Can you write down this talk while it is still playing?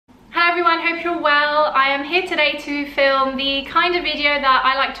everyone, hope you're well. I am here today to film the kind of video that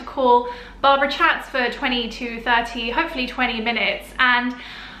I like to call Barbara Chats for 20 to 30, hopefully 20 minutes. And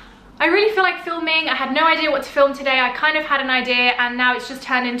I really feel like filming. I had no idea what to film today. I kind of had an idea and now it's just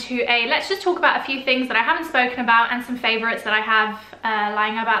turned into a let's just talk about a few things that I haven't spoken about and some favourites that I have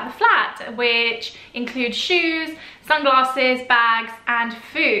lying about the flat, which include shoes, sunglasses, bags and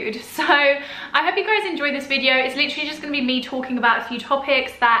food. So I hope you guys enjoy this video. It's literally just going to be me talking about a few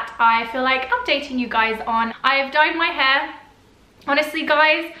topics that I feel like updating you guys on. I have dyed my hair. Honestly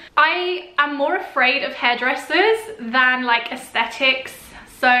guys, I am more afraid of hairdressers than like aesthetics.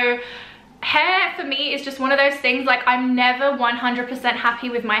 So hair for me is just one of those things, like I'm never 100% happy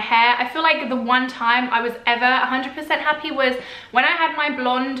with my hair. I feel like the one time I was ever 100% happy was when I had my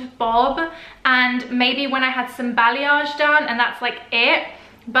blonde bob and maybe when I had some balayage done, and that's like it.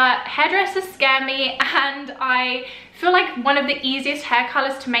 But hairdressers scare me, and I feel like one of the easiest hair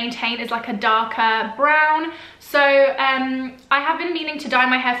colors to maintain is like a darker brown. So I have been meaning to dye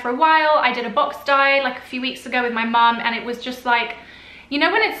my hair for a while. I did a box dye like a few weeks ago with my mum, and it was just like, you know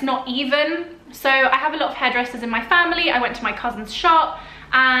when it's not even? So I have a lot of hairdressers in my family. I went to my cousin's shop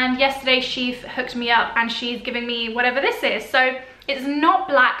and yesterday she hooked me up and she's giving me whatever this is. So it's not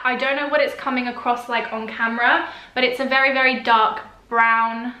black. I don't know what it's coming across like on camera, but it's a very, very dark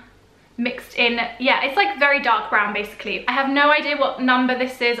brown mixed in. Yeah, it's like very dark brown basically. I have no idea what number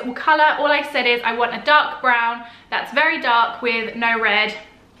this is or color. All I said is I want a dark brown that's very dark with no red.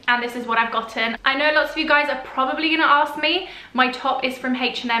 And this is what I've gotten. I know lots of you guys are probably gonna ask me. My top is from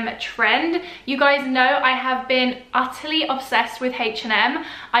H&M Trend. You guys know I have been utterly obsessed with H&M.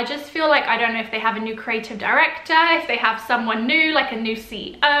 I just feel like, I don't know if they have a new creative director, if they have someone new, like a new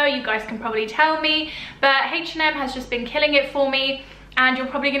CEO, you guys can probably tell me. But H&M has just been killing it for me. And you're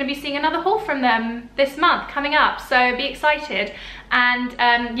probably going to be seeing another haul from them this month coming up, so be excited.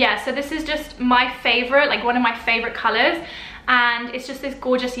 And yeah, so this is just my favorite, like one of my favorite colors, and it's just this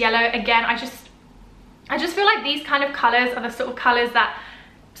gorgeous yellow. Again, I just feel like these kind of colors are the sort of colors that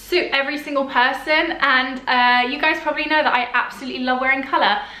suit every single person. And you guys probably know that I absolutely love wearing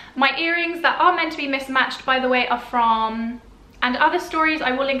color. My earrings that are meant to be mismatched, by the way, are from And Other Stories.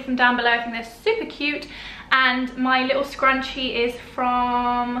 I will link them down below. I think they're super cute. And my little scrunchie is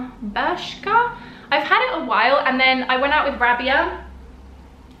from Bershka. I've had it a while, and then I went out with Rabia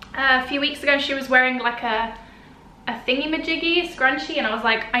a few weeks ago and she was wearing like a thingy-majiggy scrunchie, and I was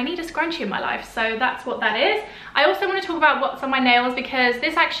like, I need a scrunchie in my life, so that's what that is. I also want to talk about what's on my nails because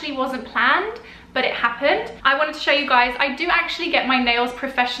this actually wasn't planned, but it happened. I wanted to show you guys, I do actually get my nails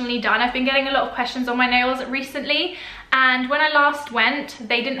professionally done. I've been getting a lot of questions on my nails recently, and when I last went,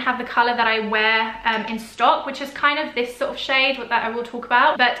 they didn't have the color that I wear in stock, which is kind of this sort of shade that I will talk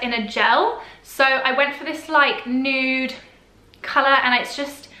about, but in a gel. So I went for this like nude color, and it's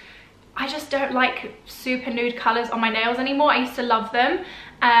just, I just don't like super nude colors on my nails anymore. I used to love them.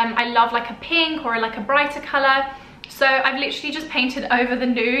 I love like a pink or like a brighter color. So I've literally just painted over the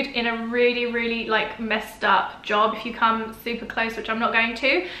nude in a really, really like messed up job if you come super close, which I'm not going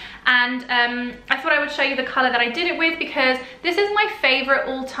to. And I thought I would show you the color that I did it with because this is my favorite,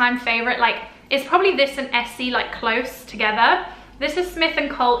 all-time favorite. Like, it's probably this and Essie like close together. This is Smith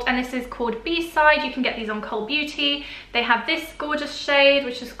 & Colt, and this is called B-Side. You can get these on Cult Beauty. They have this gorgeous shade,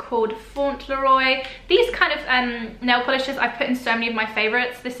 which is called Fauntleroy. These kind of nail polishes I've put in so many of my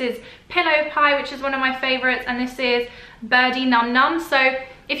favorites. This is Pillow Pie, which is one of my favorites, and this is Birdie Num Num. So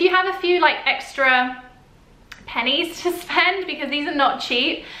if you have a few like extra pennies to spend, because these are not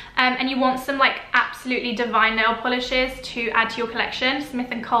cheap, and you want some like absolutely divine nail polishes to add to your collection,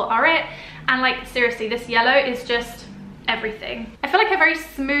 Smith & Colt are it. And like seriously, this yellow is just everything. I feel like I very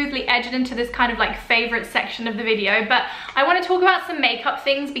smoothly edged into this kind of like favorite section of the video, but I want to talk about some makeup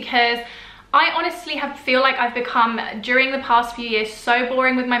things because I honestly feel like I've become, during the past few years, so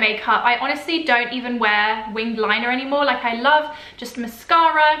boring with my makeup. I honestly don't even wear winged liner anymore. Like, I love just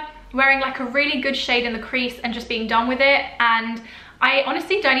mascara, wearing like a really good shade in the crease and just being done with it. And I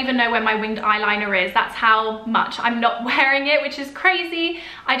honestly don't even know where my winged eyeliner is. That's how much I'm not wearing it, which is crazy.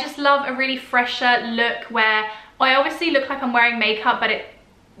 I just love a really fresher look where I obviously look like I'm wearing makeup, but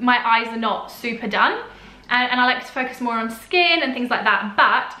my eyes are not super done. And I like to focus more on skin and things like that.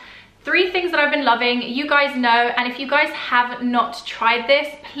 But 3 things that I've been loving, you guys know, and if you guys have not tried this,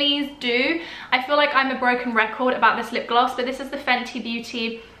 please do. I feel like I'm a broken record about this lip gloss, but this is the Fenty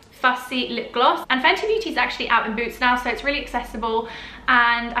Beauty Fussy Lip Gloss. And Fenty Beauty is actually out in Boots now, so it's really accessible.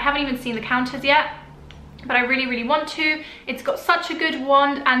 And I haven't even seen the counters yet, but I really, really want to. It's got such a good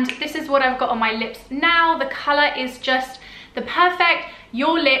wand, and this is what I've got on my lips now. The color is just the perfect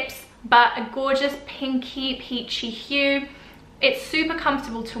your lips, but a gorgeous pinky peachy hue. It's super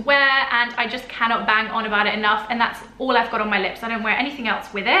comfortable to wear, and I just cannot bang on about it enough, and that's all I've got on my lips. I don't wear anything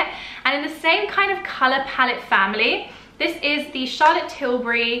else with it. And in the same kind of color palette family, this is the Charlotte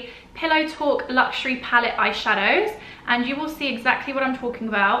Tilbury Pillow Talk Luxury Palette eyeshadows, and you will see exactly what I'm talking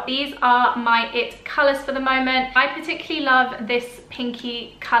about. These are my it colors for the moment. I particularly love this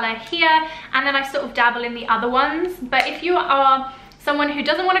pinky color here, and then I sort of dabble in the other ones. But if you are someone who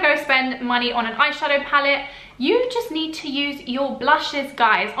doesn't want to go spend money on an eyeshadow palette, you just need to use your blushes,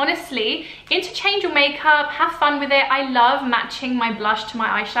 guys. Honestly, interchange your makeup, have fun with it. I love matching my blush to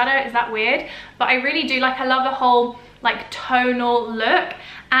my eyeshadow. Is that weird? But I really do. Like, I love the whole like tonal look.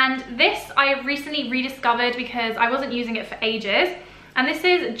 And this I recently rediscovered because I wasn't using it for ages. And this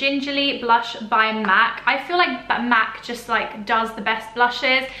is Gingerley Blush by MAC. I feel like MAC just like does the best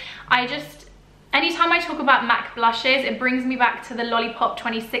blushes. Anytime I talk about MAC blushes, it brings me back to the Lollipop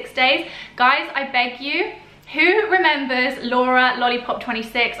 26 days. Guys, I beg you, who remembers Laura Lollipop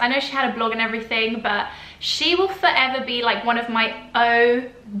 26? I know she had a blog and everything, but she will forever be like one of my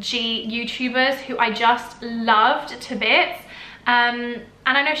OG YouTubers who I just loved to bits. And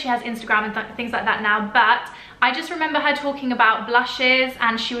I know she has Instagram and things like that now, but I just remember her talking about blushes,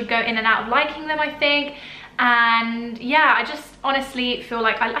 and she would go in and out of liking them, I think. And yeah, I just honestly feel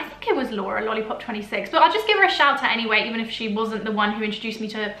like, I think it was Laura Lollipop 26, but I'll just give her a shout out anyway, even if she wasn't the one who introduced me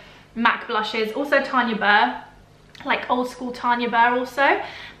to MAC blushes. Also Tanya Burr, like old school Tanya Burr also.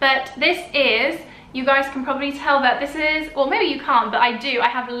 But this is, you guys can probably tell that this is, or maybe you can't, but I do. I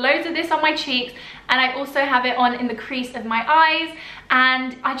have loads of this on my cheeks, and I also have it on in the crease of my eyes.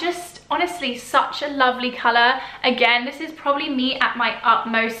 And I just, honestly, such a lovely color. Again, this is probably me at my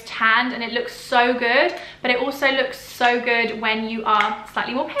utmost tanned, and it looks so good, but it also looks so good when you are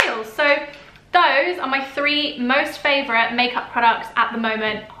slightly more pale. So those are my three most favorite makeup products at the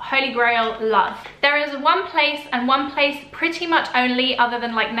moment. Holy grail love. There is one place, and one place pretty much only, other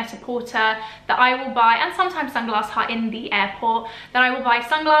than like Net-a-Porter, that I will buy, and sometimes Sunglass Hut in the airport, that I will buy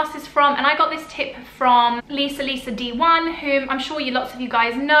sunglasses from. And I got this tip from Lisa D1, whom I'm sure lots of you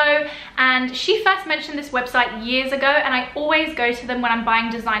guys know, and she first mentioned this website years ago, and I always go to them when I'm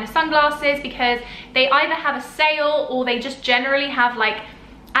buying designer sunglasses, because they either have a sale, or they just generally have like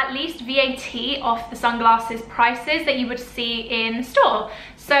at least VAT off the sunglasses prices that you would see in store.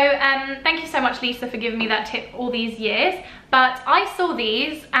 So thank you so much, Lisa, for giving me that tip all these years. But I saw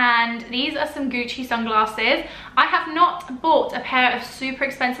these, and these are some Gucci sunglasses. I have not bought a pair of super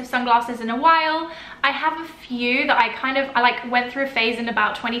expensive sunglasses in a while. I have a few that I like went through a phase in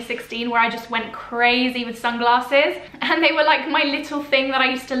about 2016 where I just went crazy with sunglasses, and they were like my little thing that I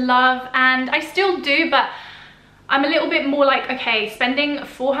used to love, and I still do, but I'm a little bit more like, okay, spending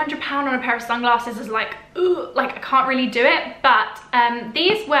 £400 on a pair of sunglasses is like, ooh, like I can't really do it. But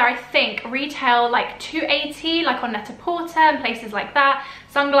these were, I think, retail like $280, like on Net-a-Porter and places like that,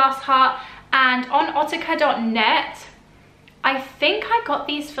 Sunglass Hut, and on Otica.net, I think I got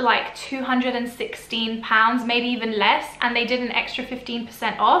these for like £216, maybe even less, and they did an extra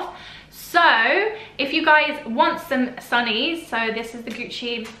 15% off. So if you guys want some sunnies, so this is the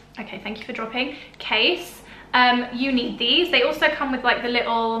Gucci, okay, thank you for dropping, case. You need these. They also come with like the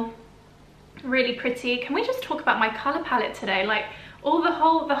little really pretty, can we just talk about my color palette today? Like the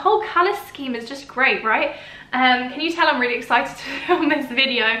whole color scheme is just great, right? Can you tell I'm really excited to film this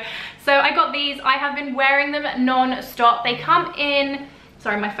video? So I got these. I have been wearing them non-stop. They come in,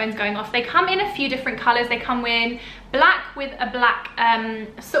 sorry, my phone's going off. They come in a few different colors. They come in black with a black,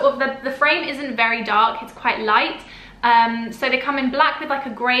 sort of the frame isn't very dark, it's quite light. So they come in black with like a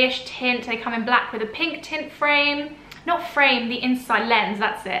grayish tint. They come in black with a pink tint frame. Not frame, the inside lens,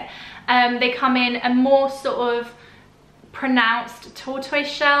 that's it. They come in a more sort of pronounced tortoise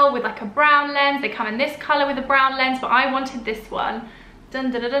shell with like a brown lens. They come in this color with a brown lens, but I wanted this one.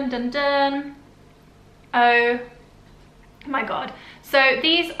 Dun dun dun dun dun. Oh my god. So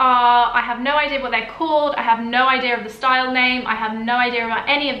these are, I have no idea what they're called. I have no idea of the style name. I have no idea about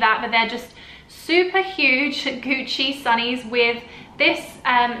any of that, but they're just super huge Gucci sunnies with this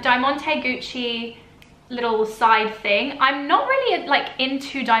Diamante Gucci little side thing. I'm not really like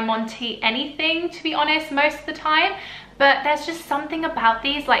into Diamante anything, to be honest, most of the time, but there's just something about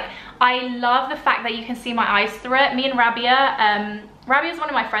these. Like, I love the fact that you can see my eyes through it. Me and Rabia, Rabia is one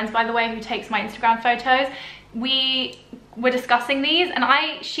of my friends, by the way, who takes my Instagram photos. We were discussing these, and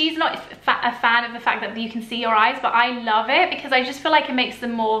she's not a fan of the fact that you can see your eyes, but I love it because I just feel like it makes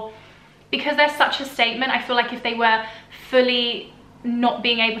them more, because they're such a statement. I feel like if they were fully not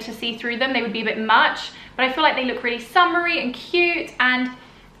being able to see through them, they would be a bit much, but I feel like they look really summery and cute, and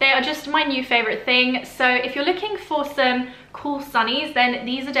they are just my new favorite thing. So if you're looking for some cool sunnies, then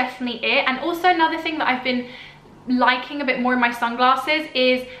these are definitely it. And also another thing that I've been liking a bit more in my sunglasses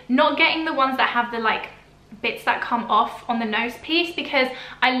is not getting the ones that have the like bits that come off on the nose piece, because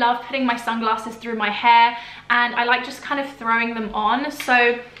I love putting my sunglasses through my hair and I like just kind of throwing them on.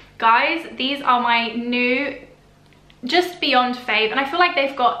 So guys, these are my new just beyond fave, and I feel like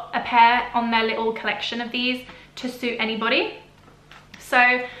they've got a pair on their little collection of these to suit anybody.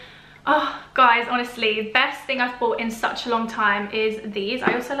 So oh guys, honestly, best thing I've bought in such a long time is these.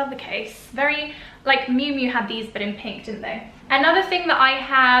 I also love the case, very like Miu Miu had these but in pink, didn't they? Another thing that I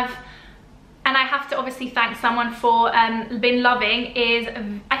have, and I have to obviously thank someone for been loving, is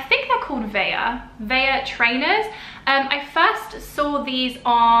I think they're called Veya trainers. I first saw these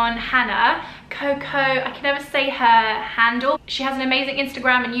on Hannah Coco, I can never say her handle. She has an amazing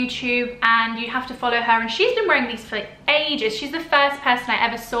Instagram and YouTube, and you have to follow her, and she's been wearing these for ages. She's the first person I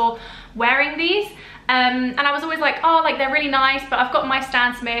ever saw wearing these, and I was always like, oh, like they're really nice, but I've got my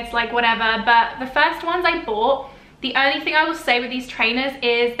Stan Smiths, like whatever. But the first ones I bought, the only thing I will say with these trainers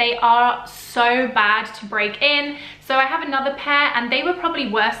is they are so bad to break in. So I have another pair and they were probably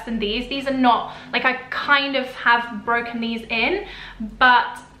worse than these. These are not, like I kind of have broken these in,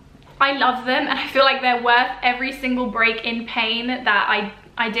 but I love them and I feel like they're worth every single break in pain that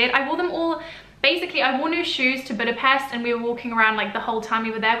I did. I wore them all, basically I wore new shoes to Budapest and we were walking around like the whole time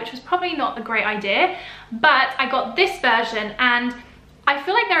we were there, which was probably not a great idea. But I got this version and I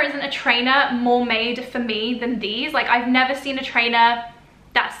feel like there isn't a trainer more made for me than these. Like I've never seen a trainer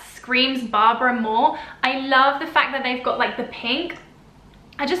that screams Barbara more. I love the fact that they've got like the pink.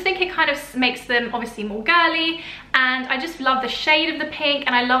 I just think it kind of makes them obviously more girly, and I just love the shade of the pink,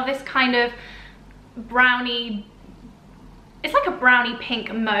 and I love this kind of brownie, it's like a brownie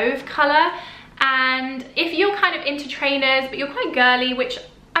pink mauve color. And if you're kind of into trainers but you're quite girly, which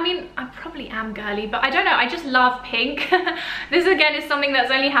I mean, I probably am girly, but I don't know, I just love pink. This again is something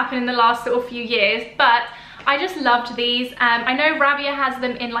that's only happened in the last sort of few years, but I just loved these. I know Rabia has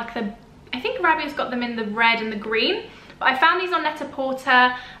them in like the, I think Rabia's got them in the red and the green, but I found these on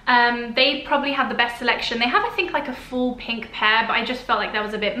Net-a-Porter. They probably have the best selection. They have, I think, like a full pink pair, but I just felt like that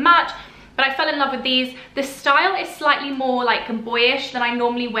was a bit much. But I fell in love with these. The style is slightly more like boyish than I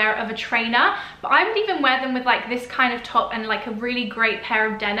normally wear of a trainer, but I would even wear them with like this kind of top and like a really great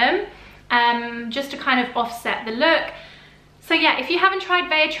pair of denim, just to kind of offset the look. So yeah, if you haven't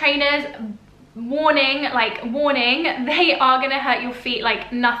tried Veya trainers, warning, like warning, they are gonna hurt your feet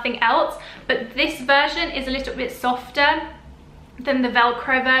like nothing else. But this version is a little bit softer than the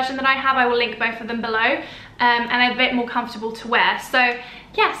Velcro version that I have. I will link both of them below, and a bit more comfortable to wear. So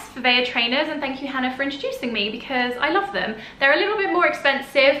yes, for Veya trainers, and thank you Hannah for introducing me, because I love them. They're a little bit more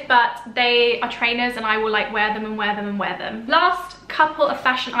expensive, but they are trainers and I will like wear them and wear them and wear them. Last couple of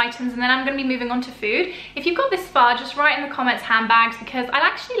fashion items, and then I'm going to be moving on to food. If you've got this far, just write in the comments handbags, because I'd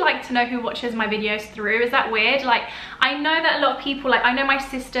actually like to know who watches my videos through. Is that weird? Like, I know that a lot of people, like I know my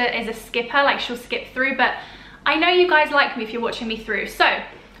sister is a skipper, like she'll skip through, but I know you guys like me if you're watching me through. So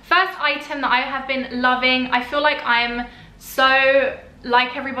first item that I have been loving, I feel like I'm so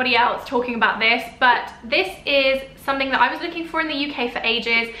like everybody else talking about this, but this is something that I was looking for in the UK for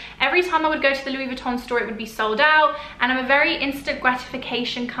ages. Every time I would go to the Louis Vuitton store, it would be sold out, and I'm a very instant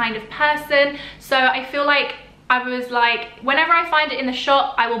gratification kind of person. So I feel like I was like, whenever I find it in the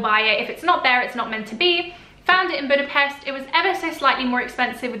shop, I will buy it. If it's not there, it's not meant to be. Found it in Budapest. It was ever so slightly more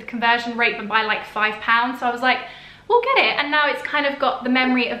expensive with the conversion rate, but by like £5. So I was like, we'll get it. And now it's kind of got the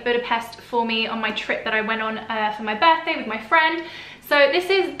memory of Budapest for me on my trip that I went on for my birthday with my friend. So this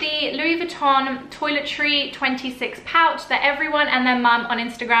is the Louis Vuitton Toiletry 26 pouch that everyone and their mum on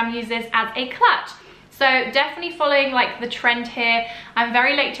Instagram uses as a clutch. So definitely following like the trend here. I'm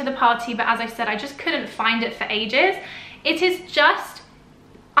very late to the party, but as I said, I just couldn't find it for ages. It is just,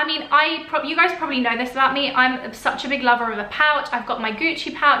 I mean, you guys probably know this about me. I'm such a big lover of a pouch. I've got my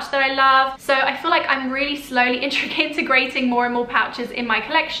Gucci pouch that I love. So I feel like I'm really slowly integrating more and more pouches in my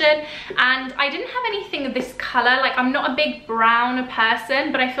collection. And I didn't have anything of this color. Like, I'm not a big brown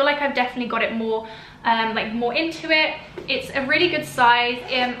person, but I feel like I've definitely got it more, like more into it. It's a really good size.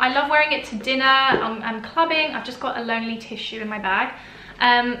 I love wearing it to dinner. I'm clubbing. I've just got a lonely tissue in my bag.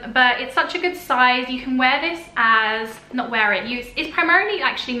 But it's such a good size. You can wear this as, not wear it, it's primarily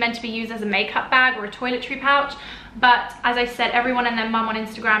actually meant to be used as a makeup bag or a toiletry pouch, but as I said, everyone and their mum on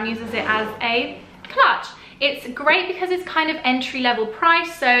Instagram uses it as a clutch. It's great because it's kind of entry-level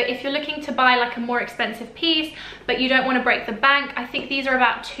price, so if you're looking to buy like a more expensive piece but you don't want to break the bank, I think these are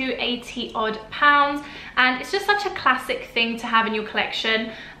about £280 odd, and it's just such a classic thing to have in your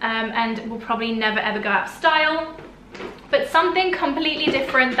collection, and will probably never ever go out of style. But something completely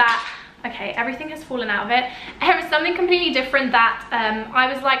different that, okay, everything has fallen out of it. Something completely different that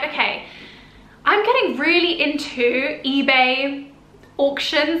I was like, okay, I'm getting really into eBay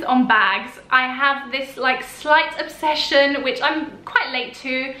auctions on bags. I have this like slight obsession, which I'm quite late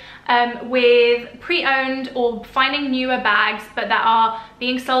to, with pre-owned or finding newer bags but that are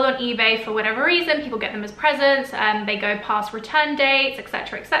being sold on eBay for whatever reason. People get them as presents, they go past return dates,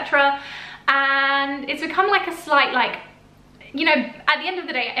 etc, etc, and it's become like a slight, like, you know, at the end of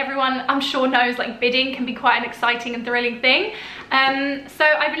the day, everyone I'm sure knows like bidding can be quite an exciting and thrilling thing. So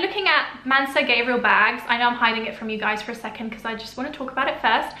I've been looking at Manso Gabriel bags. I know I'm hiding it from you guys for a second because I just want to talk about it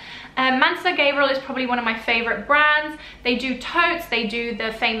first. Manso Gabriel is probably one of my favorite brands. They do totes, they do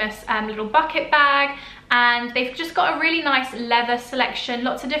the famous little bucket bag, and they've just got a really nice leather selection,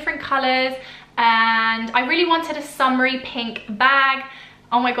 lots of different colors, and I really wanted a summery pink bag.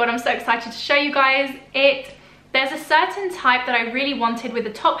 Oh my god, I'm so excited to show you guys it. There's a certain type that I really wanted with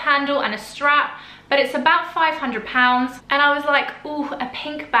a top handle and a strap, but it's about £500, and I was like, ooh, a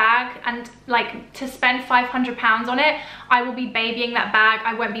pink bag, and like to spend £500 on it, I will be babying that bag.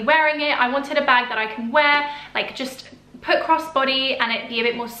 I won't be wearing it. I wanted a bag that I can wear, like just put crossbody and it be a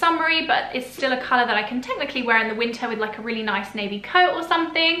bit more summery, but it's still a color that I can technically wear in the winter with like a really nice navy coat or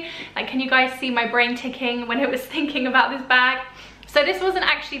something. Like, can you guys see my brain ticking when it was thinking about this bag? So this wasn't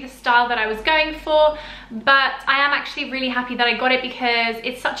actually the style that I was going for, but I am actually really happy that I got it because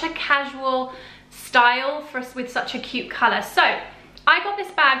it's such a casual style for us with such a cute color. So I got this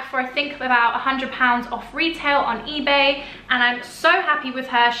bag for I think about £100 off retail on eBay, and I'm so happy with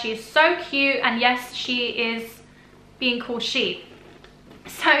her. She is so cute, and yes, she is being called she.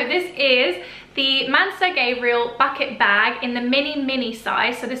 So this is the Manso Gabriel bucket bag in the mini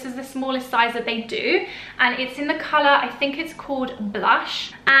size. So this is the smallest size that they do, and it's in the color, I think it's called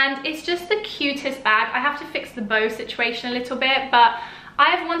Blush, and it's just the cutest bag. I have to fix the bow situation a little bit, but I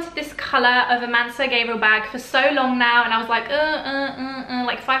have wanted this color of a Manso Gabriel bag for so long now, and I was like,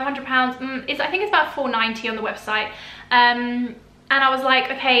 like £500. I think it's about £4.90 on the website. And I was like,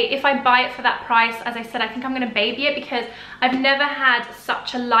 okay, if I buy it for that price, as I said, I think I'm gonna baby it because I've never had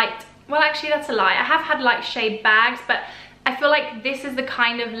such a light, well actually that's a lie, I have had light shade bags, but I feel like this is the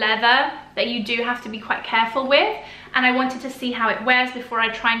kind of leather that you do have to be quite careful with, and I wanted to see how it wears before I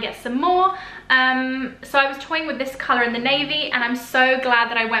try and get some more. So I was toying with this color in the navy, and I'm so glad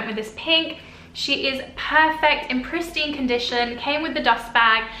that I went with this pink. She is perfect, in pristine condition, came with the dust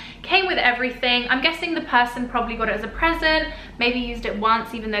bag, came with everything. I'm guessing the person probably got it as a present, maybe used it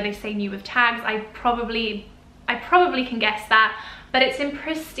once, even though they say new with tags. I probably can guess that, but it's in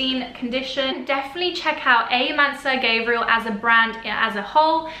pristine condition. Definitely check out Manso Gabriel as a brand as a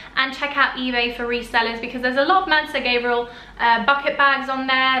whole, and check out eBay for resellers because there's a lot of Manso Gabriel bucket bags on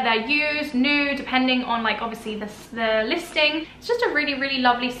there. They're used, new, depending on like obviously the listing. It's just a really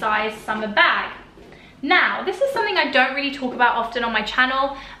lovely size summer bag. Now, this is something I don't really talk about often on my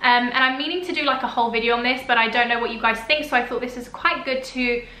channel, and I'm meaning to do like a whole video on this, but I don't know what you guys think, so I thought this is quite good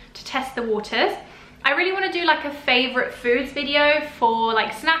to test the waters. I really want to do like a favorite foods video for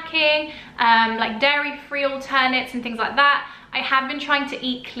like snacking, like dairy-free alternates and things like that. I have been trying to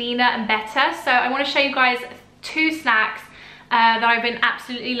eat cleaner and better, so I want to show you guys 2 snacks that I've been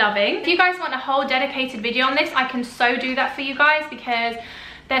absolutely loving. If you guys want a whole dedicated video on this, I can so do that for you guys because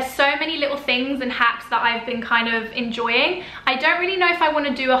there's so many little things and hacks that I've been kind of enjoying. I don't really know if I want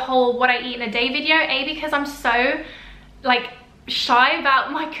to do a whole what I eat in a day video, because I'm so like shy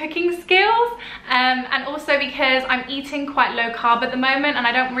about my cooking skills, and also because I'm eating quite low carb at the moment, and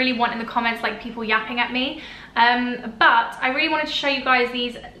I don't really want in the comments like people yapping at me. But I really wanted to show you guys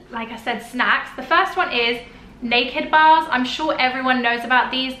these, like I said, snacks. The first one is naked bars. I'm sure everyone knows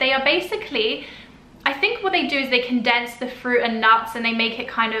about these. They are basically, I think what they do is they condense the fruit and nuts and they make it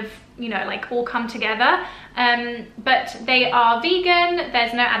kind of, you know, like all come together. But they are vegan,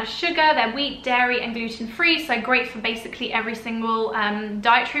 there's no added sugar, they're wheat, dairy and gluten free, so great for basically every single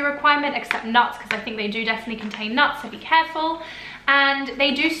dietary requirement except nuts, because I think they do definitely contain nuts, so be careful. And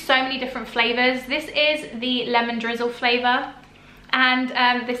they do so many different flavors. This is the lemon drizzle flavor, and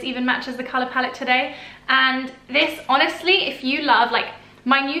this even matches the color palette today. And this, honestly, if you love, like,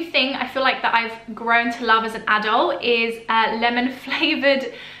 my new thing I feel like that I've grown to love as an adult is lemon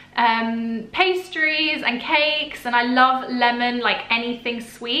flavored pastries and cakes, and I love lemon, like anything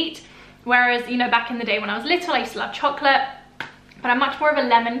sweet. Whereas, you know, back in the day when I was little, I used to love chocolate, but I'm much more of a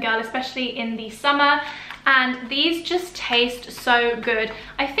lemon girl, especially in the summer. And these just taste so good.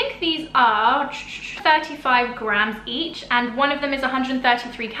 I think these are 35 grams each, and one of them is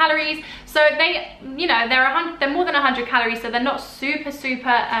 133 calories. So they, you know, they're more than 100 calories, so they're not super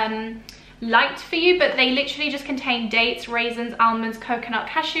light for you, but they literally just contain dates, raisins, almonds, coconut,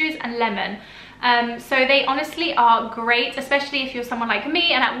 cashews and lemon. So they honestly are great, especially if you're someone like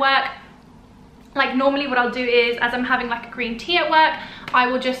me and at work Like normally what I'll do is, as I'm having like a green tea at work, I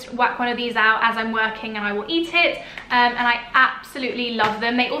will just whack one of these out as I'm working and I will eat it, and I absolutely love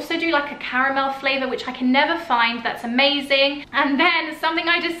them. They also do like a caramel flavor, which I can never find. That's amazing. And then something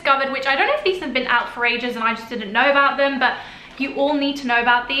I discovered, which I don't know if these have been out for ages and I just didn't know about them, but you all need to know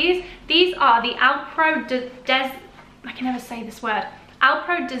about these. These are the Alpro I can never say this word.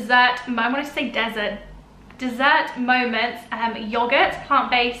 Alpro Dessert, I want to say Dessert Moments yogurt,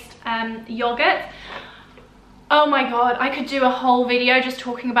 plant-based yogurt. Oh my god, I could do a whole video just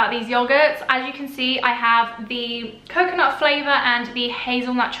talking about these yogurts. As you can see, I have the coconut flavor and the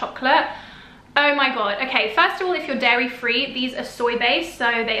hazelnut chocolate. Oh my god. Okay, first of all, if you're dairy free, these are soy based,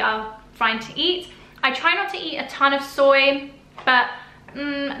 so they are fine to eat. I try not to eat a ton of soy, but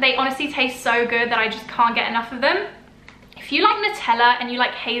they honestly taste so good that I just can't get enough of them. If you like Nutella and you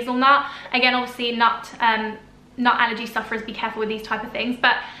like hazelnut, again, obviously nut allergy sufferers, be careful with these type of things,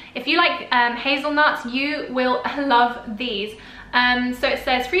 but if you like hazelnuts, you will love these. So it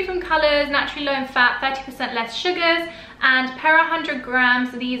says free from colors, naturally low in fat, 30% less sugars, and per 100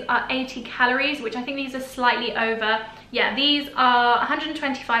 grams these are 80 calories, which I think these are slightly over. Yeah, these are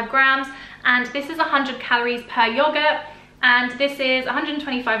 125 grams, and this is 100 calories per yogurt, and this is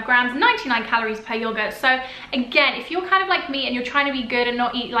 125 grams, 99 calories per yogurt. So again, if you're kind of like me and you're trying to be good and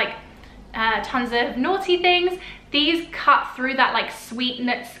not eat like tons of naughty things, these cut through that like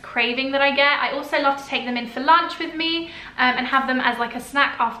sweetness craving that I get. I also love to take them in for lunch with me and have them as like a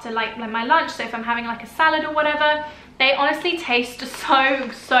snack after like my lunch. So if I'm having like a salad or whatever, they honestly taste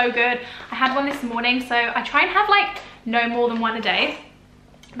so good. I had one this morning, so I try and have like no more than one a day.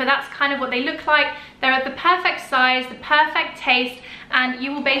 But that's kind of what they look like. They're at the perfect size, the perfect taste, and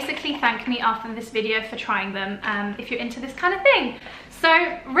you will basically thank me after this video for trying them if you're into this kind of thing. So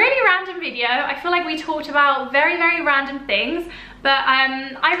really random video. I feel like we talked about very random things, but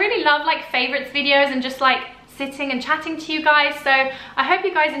I really love like favorites videos and just like sitting and chatting to you guys. So I hope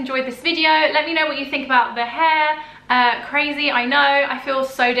you guys enjoyed this video. Let me know what you think about the hair. Crazy, I know. I feel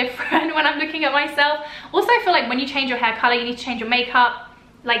so different when I'm looking at myself. Also, I feel like when you change your hair color, you need to change your makeup.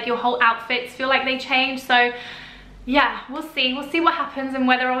 Like your whole outfits feel like they change. So yeah, we'll see what happens and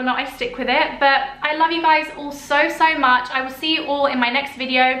whether or not I stick with it. But I love you guys all so much. I will see you all in my next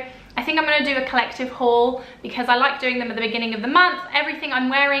video. I think I'm going to do a collective haul because I like doing them at the beginning of the month. Everything I'm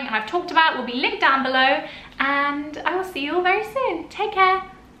wearing and I've talked about will be linked down below, and I will see you all very soon. Take care.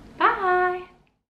 Bye.